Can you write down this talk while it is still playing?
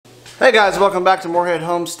Hey guys, welcome back to Moorhead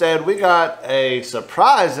Homestead. We got a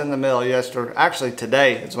surprise in the mail yesterday. Actually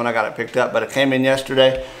today is when I got it picked up, but it came in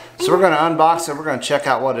yesterday. So we're going to unbox it. We're going to check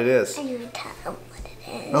out what it is. I need to tell them what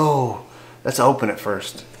it is. Oh, let's open it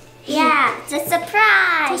first. Yeah, it's a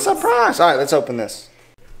surprise. It's a surprise. All right, let's open this.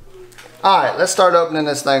 All right, let's start opening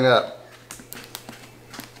this thing up.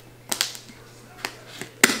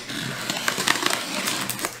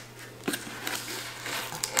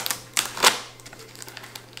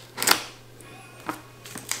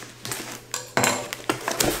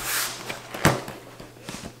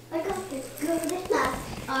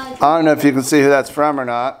 I don't know if you can see who that's from or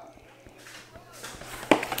not.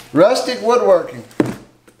 Rustic Woodworking.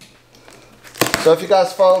 So if you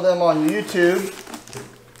guys follow them on YouTube,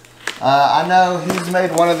 I know he's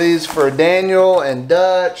made one of these for Daniel and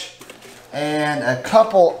Dutch and a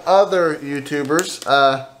couple other YouTubers.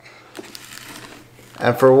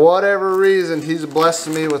 And for whatever reason, he's blessed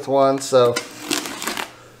me with one. So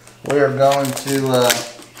we are going to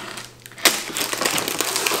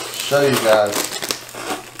show you guys.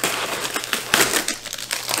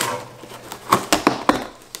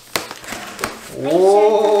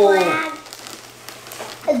 Whoa!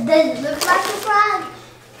 Does it look like a flag?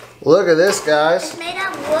 Look at this, guys. It's made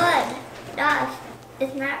of wood. Gosh,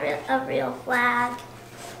 it's not a real flag.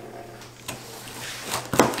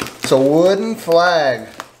 It's a wooden flag.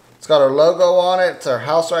 It's got our logo on it. It's our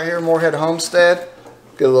house right here, Moorhead Homestead.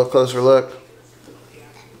 Get a little closer look.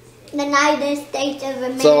 The United States of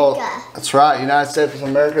America. So, that's right, United States of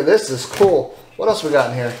America. This is cool. What else we got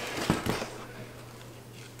in here?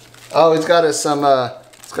 Oh, he's got us some,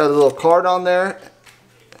 it's got a little card on there.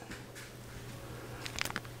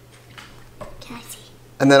 Can I see?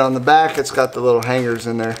 And then on the back, it's got the little hangers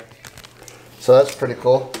in there. So that's pretty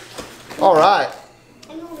cool. All right.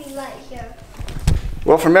 I'm going to be right here.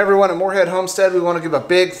 Well, from everyone at Moorhead Homestead, we want to give a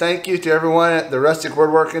big thank you to everyone at the Rustic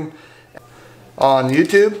Woodworking on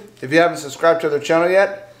YouTube. If you haven't subscribed to their channel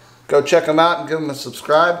yet, go check them out and give them a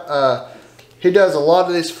subscribe. He does a lot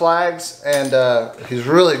of these flags, and he's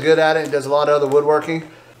really good at it. He does a lot of other woodworking.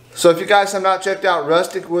 So if you guys have not checked out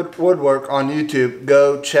Rustic Woodwork on YouTube,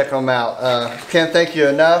 go check them out. Can't thank you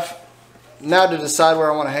enough. Now to decide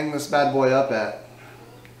where I want to hang this bad boy up at.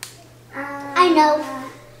 I know.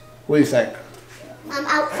 What do you think? I'm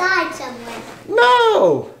outside somewhere.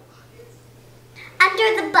 No!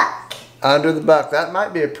 Under the buck. Under the buck. That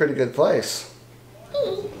might be a pretty good place.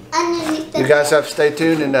 Underneath the You guys have to stay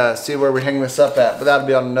tuned and see where we hang this up at, but that'll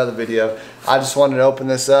be on another video. I just wanted to open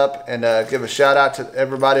this up and give a shout out to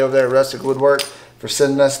everybody over there at Rustic Woodwork for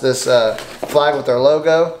sending us this flag with our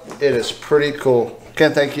logo. It is pretty cool.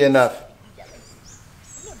 Can't thank you enough.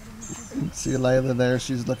 See Layla there,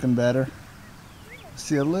 she's looking better.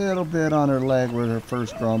 See a little bit on her leg where her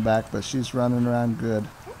fur's growing back, but she's running around good.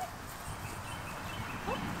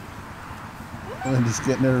 Linda's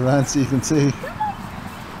getting her to run so you can see.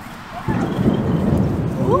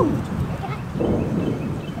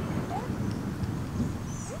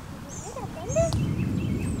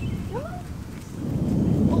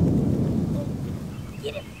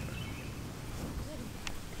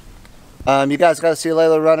 You guys got to see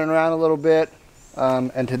Layla running around a little bit.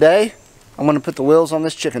 And today, I'm going to put the wheels on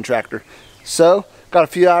this chicken tractor. So, got a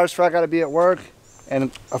few hours before I got to be at work.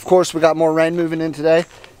 And of course, we got more rain moving in today.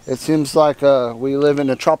 It seems like we live in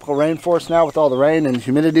a tropical rainforest now with all the rain and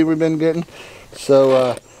humidity we've been getting.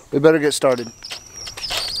 So, we better get started.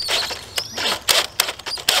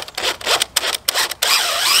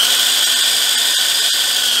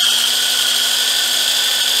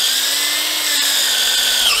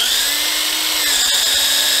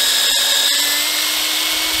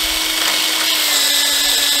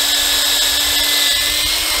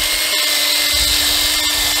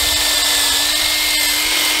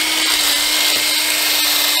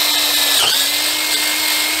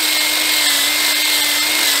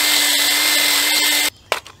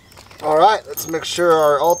 Alright, let's make sure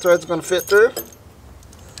our all thread's going to fit through.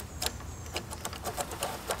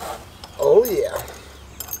 Oh yeah.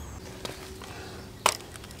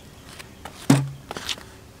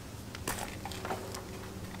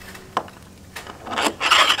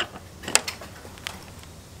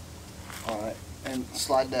 Alright, and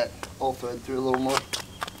slide that all thread through a little more.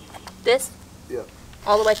 This? Yep.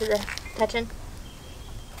 All the way to the touching?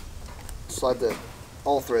 Slide the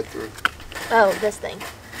all thread through. Oh, this thing.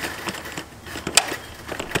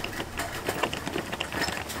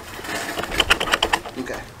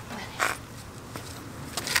 Okay.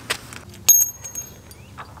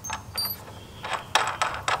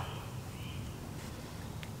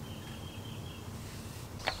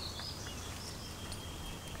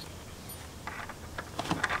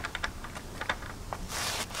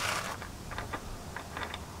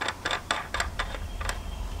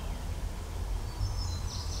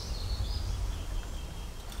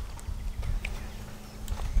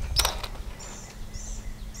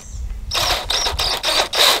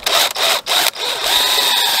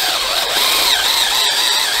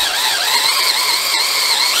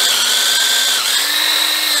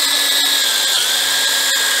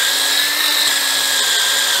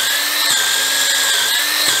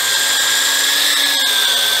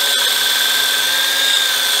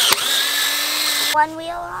 one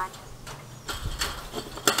wheel on.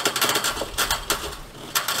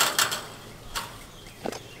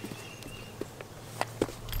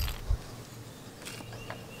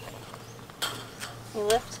 You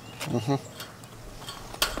lift? Mm-hmm.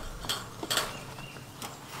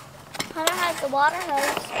 Hunter has the water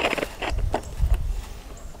hose.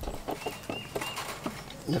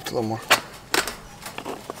 Lift a little more.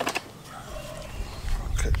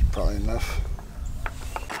 Okay, probably enough.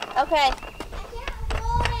 Okay.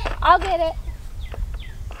 I'll get it.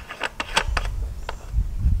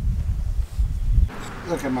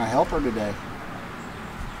 Look at my helper today.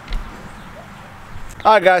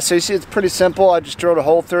 Alright guys, so you see it's pretty simple. I just drilled a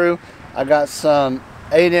hole through. I got some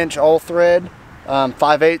 8-inch all thread,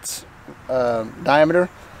 5/8 diameter,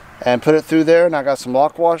 and put it through there, and I got some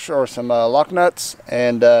lock washer or some lock nuts,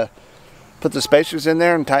 and put the spacers in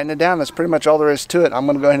there and tighten it down. That's pretty much all there is to it. I'm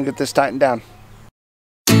going to go ahead and get this tightened down.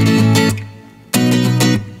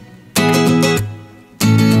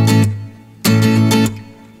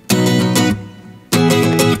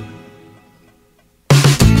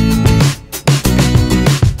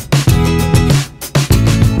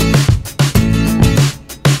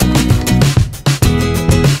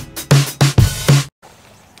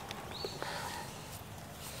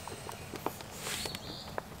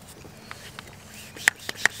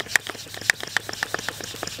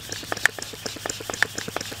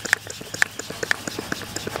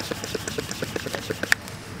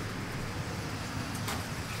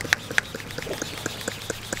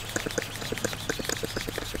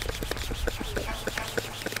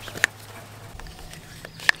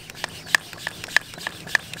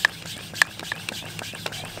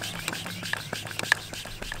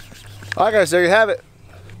 Alright guys, there you have it.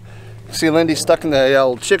 See Lindy stuck in the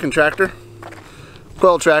old chicken tractor,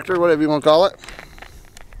 quail tractor, whatever you want to call it.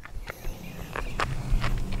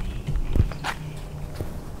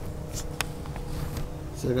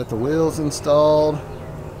 So I got the wheels installed,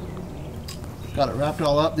 got it wrapped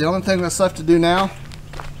all up. The only thing that's left to do now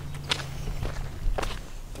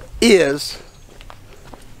is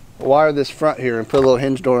wire this front here and put a little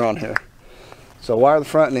hinge door on here. So wire the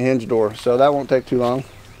front and the hinge door, so that won't take too long.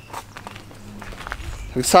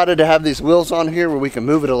 I'm excited to have these wheels on here where we can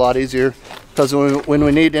move it a lot easier, because when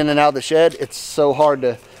we need in and out of the shed, it's so hard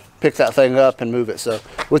to pick that thing up and move it. So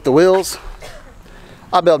with the wheels,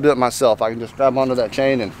 I'll be able to do it myself. I can just grab onto that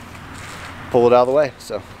chain and pull it out of the way.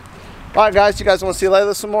 So, all right guys, you guys want to see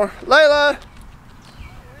Layla some more? Layla!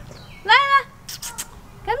 Layla!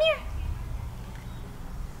 Come here.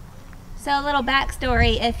 So a little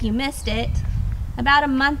backstory if you missed it. About a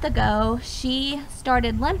month ago, she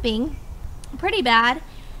started limping pretty bad,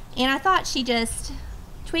 and I thought she just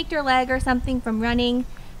tweaked her leg or something from running.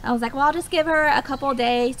 I was like, well, I'll just give her a couple of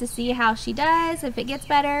days to see how she does, if it gets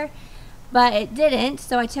better, but it didn't.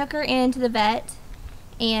 So I took her into the vet,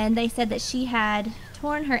 and they said that she had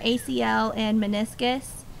torn her ACL and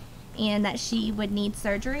meniscus, and that she would need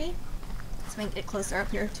surgery. So we can get closer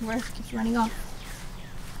up here to where she keeps running off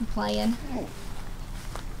and playing.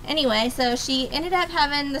 Anyway, so she ended up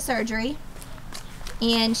having the surgery,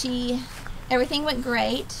 and everything went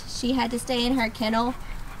great. She had to stay in her kennel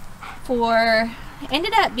for,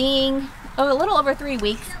 ended up being a little over 3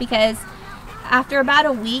 weeks, because after about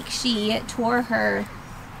a week she tore her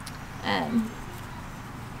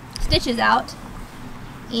stitches out,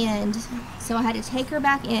 and so I had to take her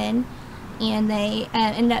back in, and they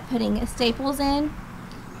ended up putting staples in,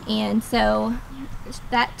 and so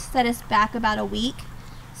that set us back about a week.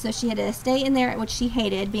 So she had to stay in there, which she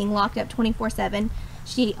hated, being locked up 24/7.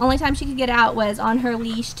 Only time she could get out was on her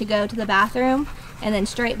leash to go to the bathroom, and then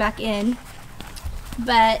straight back in.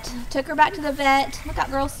 But took her back to the vet, look out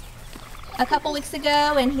girls, a couple weeks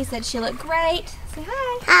ago, and he said she looked great. Say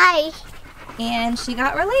hi. Hi. And she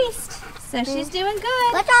got released, so she's doing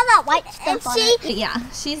good. Look at all that white stuff on it. Yeah,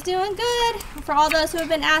 she's doing good. For all those who have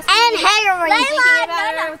been asking, And hair thinking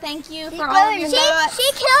about her, thank you for all of your thoughts.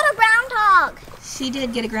 She killed a groundhog. She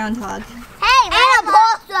did get a groundhog. Hey, and a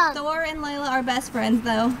possum. Thor and Layla are best friends,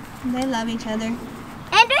 though. They love each other. And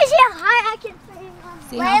there's your high I can see.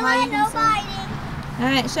 See how high Layla, you no can see? biting. All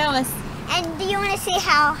right, show us. And do you want to see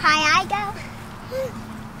how high I go?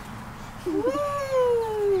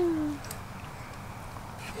 Woo!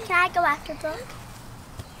 Can I go after Brooke?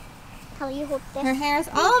 How will you hold this? Her hair's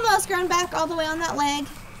almost grown back all the way on that leg.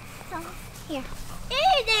 Here.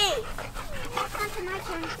 Easy. That's my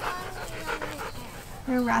turn.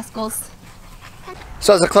 They're rascals.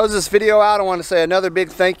 So as I close this video out, I want to say another big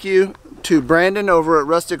thank you to Brandon over at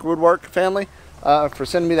Rustic Woodwork family for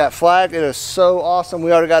sending me that flag. It is so awesome.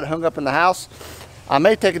 We already got it hung up in the house. I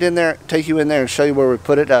may take you in there and show you where we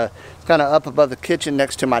put it. It's kind of up above the kitchen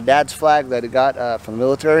next to my dad's flag that he got from the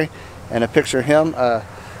military, and a picture of him.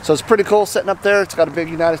 So it's pretty cool sitting up there. It's got a big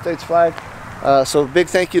United States flag. So big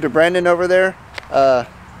thank you to Brandon over there.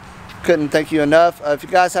 Couldn't thank you enough. If you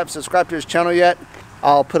guys haven't subscribed to his channel yet,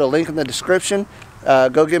 I'll put a link in the description.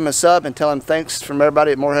 Go give him a sub and tell him thanks from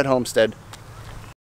everybody at Morehead Homestead.